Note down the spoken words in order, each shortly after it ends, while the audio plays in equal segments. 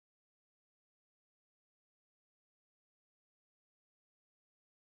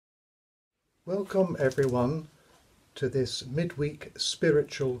Welcome everyone to this midweek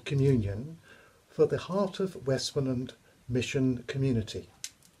spiritual communion for the Heart of Westmoreland Mission Community.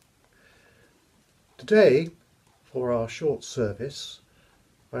 Today, for our short service,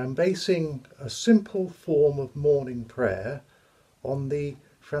 I am basing a simple form of morning prayer on the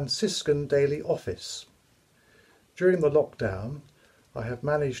Franciscan daily office. During the lockdown, I have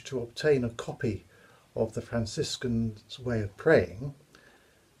managed to obtain a copy of the Franciscan's way of praying.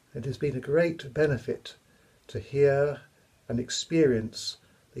 It has been a great benefit to hear and experience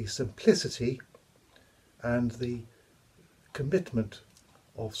the simplicity and the commitment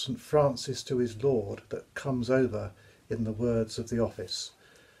of St. Francis to his Lord that comes over in the words of the office.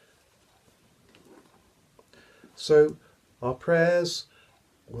 So our prayers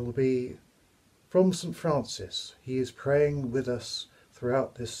will be from St. Francis. He is praying with us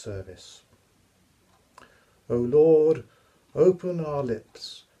throughout this service. O Lord, open our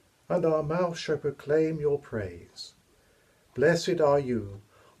lips, and our mouth shall proclaim your praise. Blessed are you,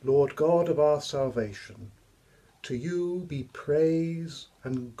 Lord God of our salvation. To you be praise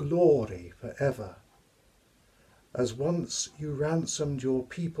and glory for ever. As once you ransomed your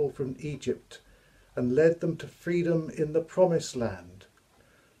people from Egypt and led them to freedom in the promised land,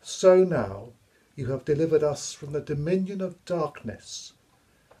 so now you have delivered us from the dominion of darkness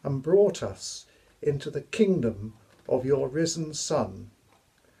and brought us into the kingdom of your risen Son.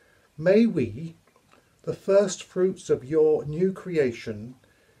 May we, the first fruits of your new creation,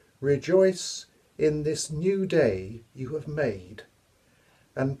 rejoice in this new day you have made,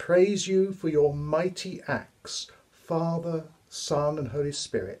 and praise you for your mighty acts, Father, Son, and Holy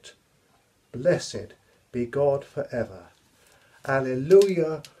Spirit. Blessed be God forever.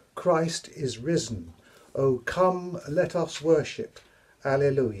 Alleluia, Christ is risen. O come, let us worship.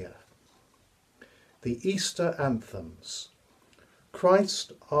 Alleluia. The Easter anthems.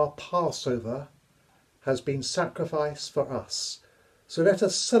 Christ, our Passover, has been sacrificed for us. So let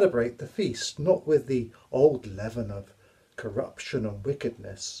us celebrate the feast not with the old leaven of corruption and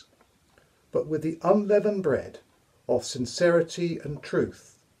wickedness, but with the unleavened bread of sincerity and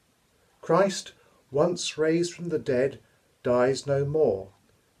truth. Christ, once raised from the dead, dies no more.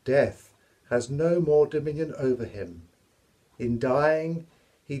 Death has no more dominion over him. In dying,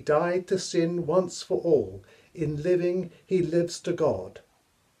 he died to sin once for all. In living, he lives to God.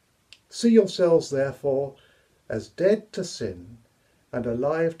 See yourselves, therefore, as dead to sin and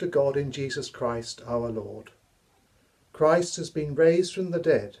alive to God in Jesus Christ our Lord. Christ has been raised from the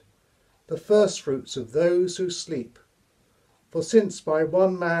dead, the firstfruits of those who sleep. For since by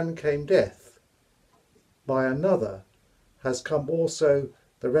one man came death, by another has come also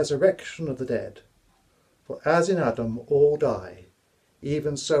the resurrection of the dead. For as in Adam all die,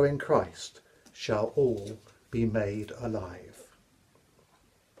 even so in Christ shall all be made alive.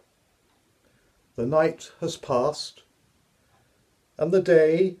 The night has passed, and the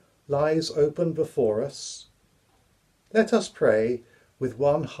day lies open before us. Let us pray with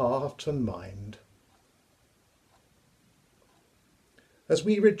one heart and mind. As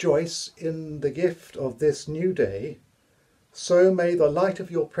we rejoice in the gift of this new day, so may the light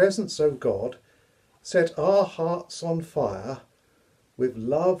of your presence, O God, set our hearts on fire with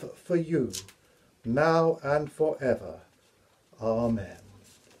love for you, now and forever. Amen.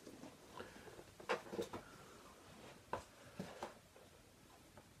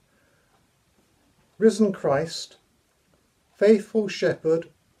 Risen Christ, faithful shepherd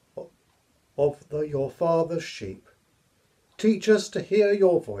of your Father's sheep, teach us to hear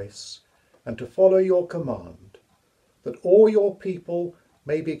your voice and to follow your command, that all your people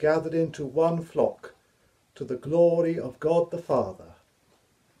may be gathered into one flock to the glory of God the Father.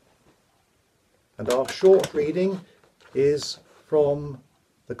 And our short reading is from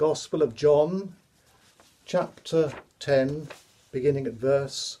the Gospel of John, chapter 10, beginning at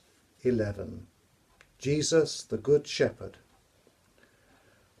verse 11. Jesus, the Good Shepherd.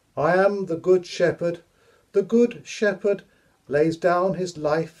 I am the Good Shepherd. The Good Shepherd lays down his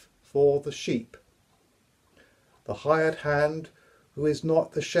life for the sheep. The hired hand, who is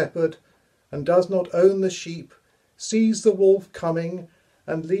not the shepherd and does not own the sheep, sees the wolf coming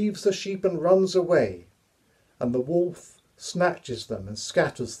and leaves the sheep and runs away, and the wolf snatches them and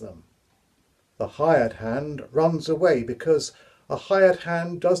scatters them. The hired hand runs away because a hired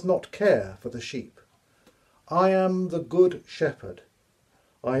hand does not care for the sheep. I am the Good Shepherd.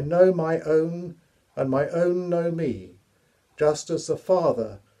 I know my own, and my own know me, just as the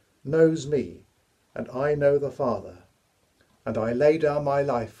Father knows me, and I know the Father, and I lay down my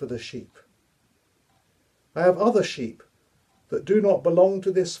life for the sheep. I have other sheep that do not belong to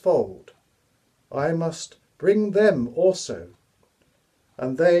this fold. I must bring them also,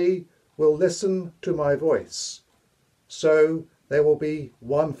 and they will listen to my voice. So there will be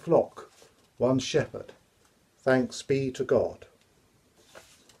one flock, one shepherd. Thanks be to God.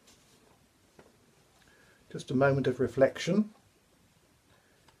 Just a moment of reflection.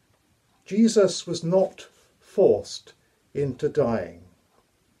 Jesus was not forced into dying.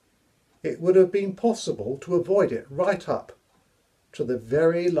 It would have been possible to avoid it right up to the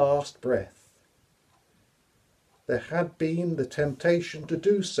very last breath. There had been the temptation to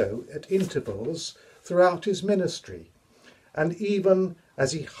do so at intervals throughout his ministry, and even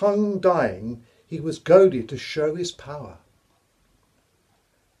as he hung dying, he was goaded to show his power.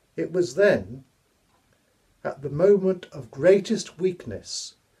 It was then, at the moment of greatest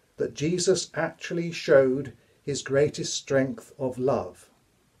weakness, that Jesus actually showed his greatest strength of love.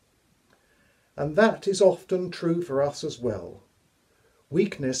 And that is often true for us as well.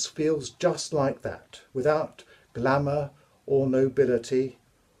 Weakness feels just like that, without glamour or nobility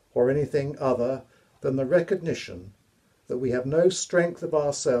or anything other than the recognition that we have no strength of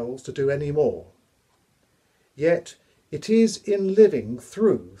ourselves to do any more. Yet it is in living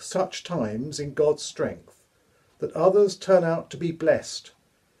through such times in God's strength that others turn out to be blessed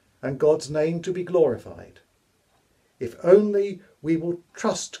and God's name to be glorified. If only we will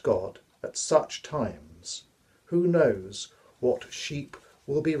trust God at such times, who knows what sheep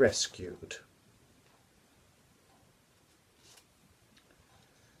will be rescued.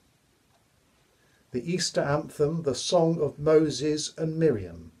 The Easter anthem, the song of Moses and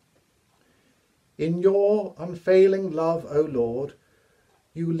Miriam. In your unfailing love, O Lord,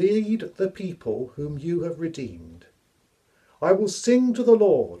 you lead the people whom you have redeemed. I will sing to the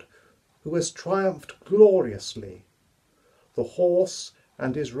Lord, who has triumphed gloriously. The horse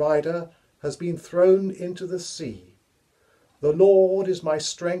and his rider has been thrown into the sea. The Lord is my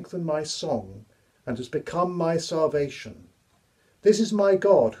strength and my song, and has become my salvation. This is my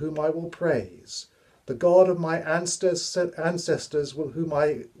God whom I will praise, the God of my ancestors whom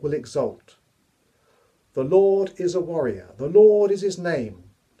I will exalt. The Lord is a warrior, the Lord is his name.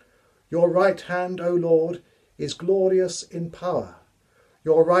 Your right hand, O Lord, is glorious in power.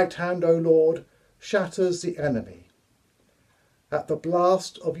 Your right hand, O Lord, shatters the enemy. At the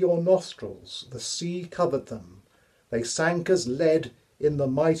blast of your nostrils the sea covered them. They sank as lead in the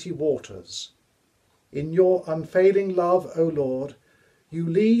mighty waters. In your unfailing love, O Lord, you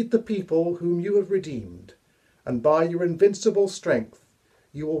lead the people whom you have redeemed, and by your invincible strength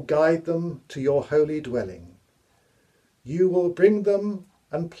you will guide them to your holy dwelling. You will bring them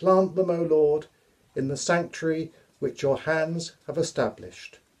and plant them, O Lord, in the sanctuary which your hands have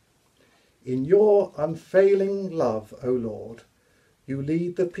established. In your unfailing love, O Lord, you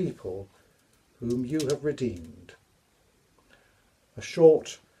lead the people whom you have redeemed. A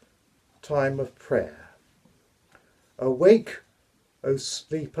short time of prayer. Awake, O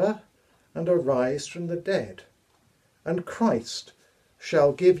sleeper, and arise from the dead, and Christ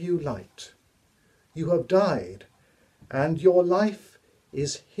shall give you light. You have died, and your life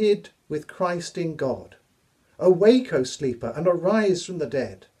is hid with Christ in God. Awake, O sleeper, and arise from the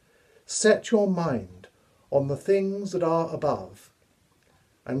dead. Set your mind on the things that are above,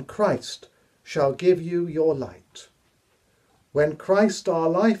 and Christ shall give you your light. When Christ our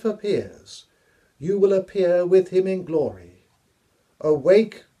life appears, you will appear with him in glory.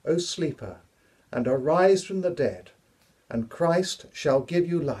 Awake, O sleeper, and arise from the dead, and Christ shall give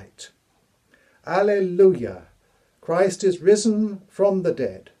you light. Alleluia! Christ is risen from the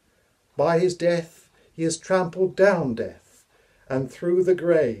dead. By his death he has trampled down death, and through the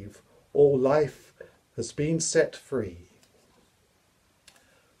grave all life has been set free.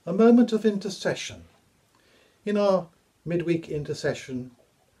 A moment of intercession. In our midweek intercession,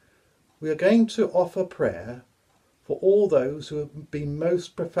 we are going to offer prayer for all those who have been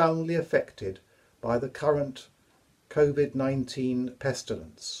most profoundly affected by the current COVID-19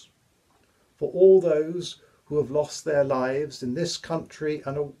 pestilence, for all those who have lost their lives in this country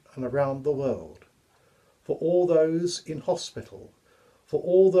and around the world, for all those in hospital, for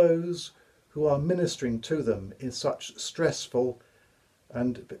all those who are ministering to them in such stressful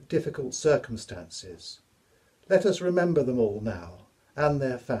and difficult circumstances. Let us remember them all now and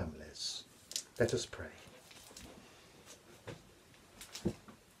their families. Let us pray.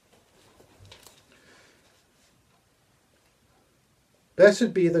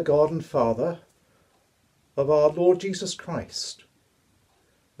 Blessed be the God and Father of our Lord Jesus Christ.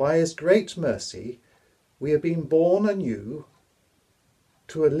 By his great mercy we have been born anew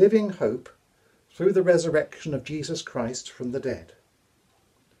to a living hope through the resurrection of Jesus Christ from the dead.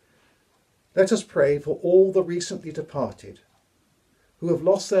 Let us pray for all the recently departed who have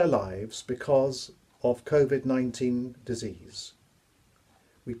lost their lives because of COVID-19 disease.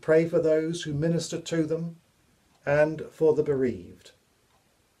 We pray for those who minister to them and for the bereaved.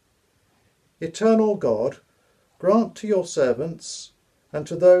 Eternal God, grant to your servants and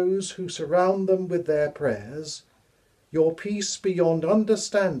to those who surround them with their prayers your peace beyond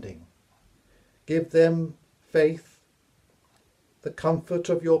understanding. Give them faith, the comfort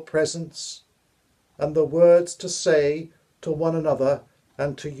of your presence, and the words to say to one another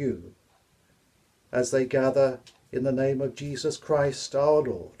and to you, as they gather in the name of Jesus Christ our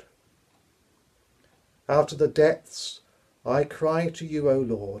Lord. Out of the depths I cry to you, O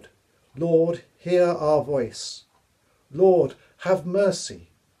Lord. Lord, hear our voice. Lord, have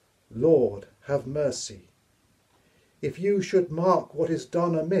mercy. Lord, have mercy. If you should mark what is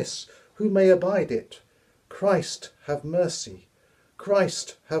done amiss, who may abide it? Christ, have mercy.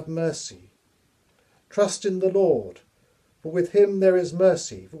 Christ, have mercy. Trust in the Lord, for with him there is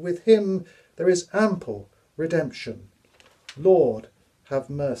mercy, for with him there is ample redemption. Lord, have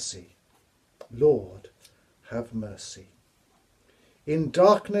mercy. Lord, have mercy. In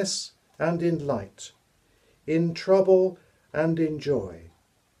darkness and in light, in trouble and in joy,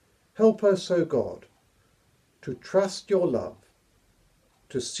 help us, O God, to trust your love,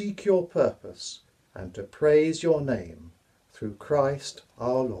 to seek your purpose, and to praise your name through Christ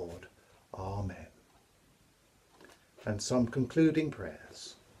our Lord. Amen. And some concluding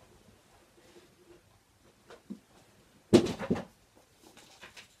prayers.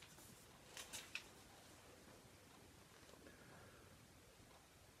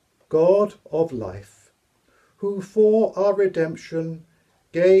 God of life, who for our redemption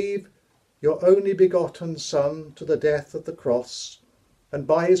gave your only begotten Son to the death of the cross, and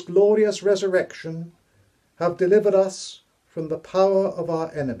by his glorious resurrection have delivered us from the power of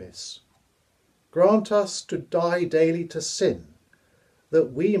our enemies, grant us to die daily to sin,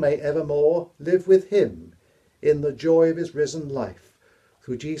 that we may evermore live with him in the joy of his risen life,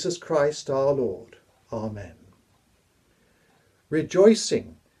 through Jesus Christ our Lord. Amen.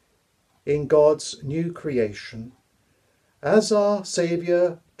 Rejoicing in God's new creation, as our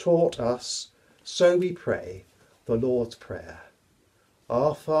Saviour taught us, so we pray the Lord's Prayer.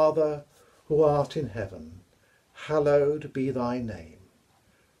 Our Father, who art in heaven, hallowed be thy name.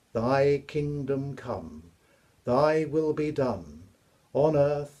 Thy kingdom come, thy will be done, on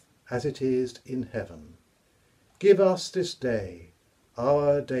earth as it is in heaven. Give us this day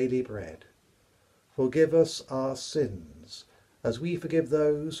our daily bread. Forgive us our sins, as we forgive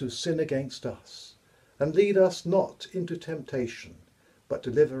those who sin against us. And lead us not into temptation, but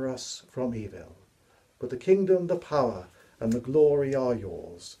deliver us from evil. For the kingdom, the power, and the glory are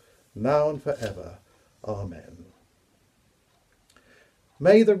yours, now and forever. Amen.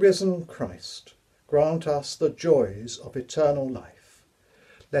 May the risen Christ grant us the joys of eternal life.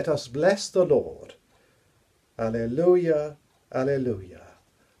 Let us bless the Lord. Alleluia, alleluia.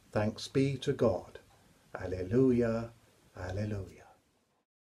 Thanks be to God. Alleluia, alleluia.